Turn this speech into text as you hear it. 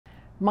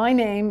My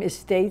name is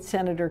State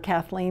Senator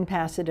Kathleen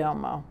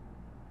Passidomo.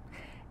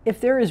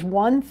 If there is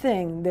one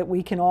thing that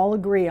we can all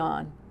agree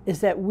on, is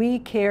that we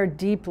care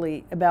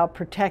deeply about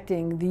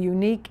protecting the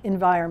unique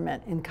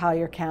environment in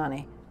Collier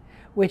County,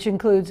 which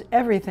includes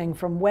everything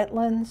from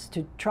wetlands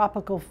to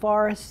tropical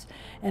forests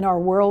and our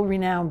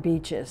world-renowned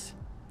beaches.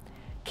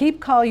 Keep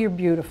Collier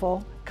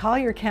Beautiful,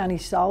 Collier County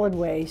Solid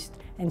Waste,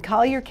 and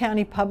Collier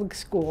County Public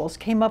Schools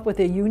came up with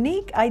a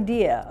unique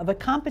idea of a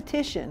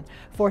competition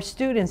for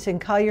students in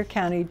Collier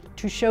County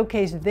to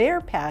showcase their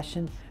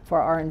passion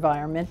for our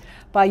environment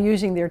by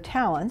using their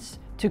talents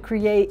to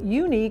create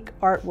unique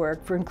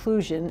artwork for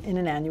inclusion in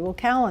an annual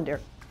calendar.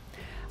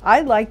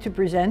 I'd like to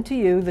present to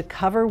you the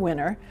cover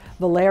winner,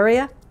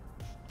 Valeria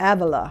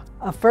Avila,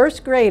 a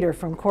first grader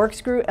from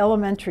Corkscrew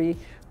Elementary,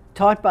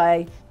 taught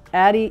by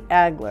Addie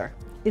Agler.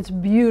 It's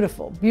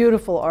beautiful,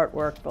 beautiful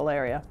artwork,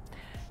 Valeria.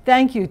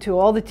 Thank you to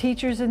all the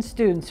teachers and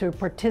students who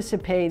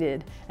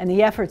participated and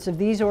the efforts of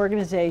these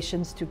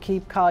organizations to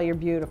keep Collier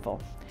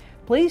beautiful.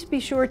 Please be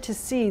sure to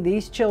see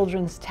these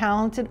children's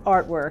talented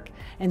artwork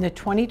in the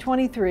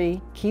 2023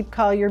 Keep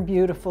Collier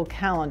Beautiful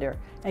calendar,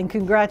 and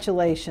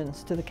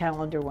congratulations to the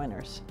calendar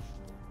winners.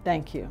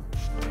 Thank you.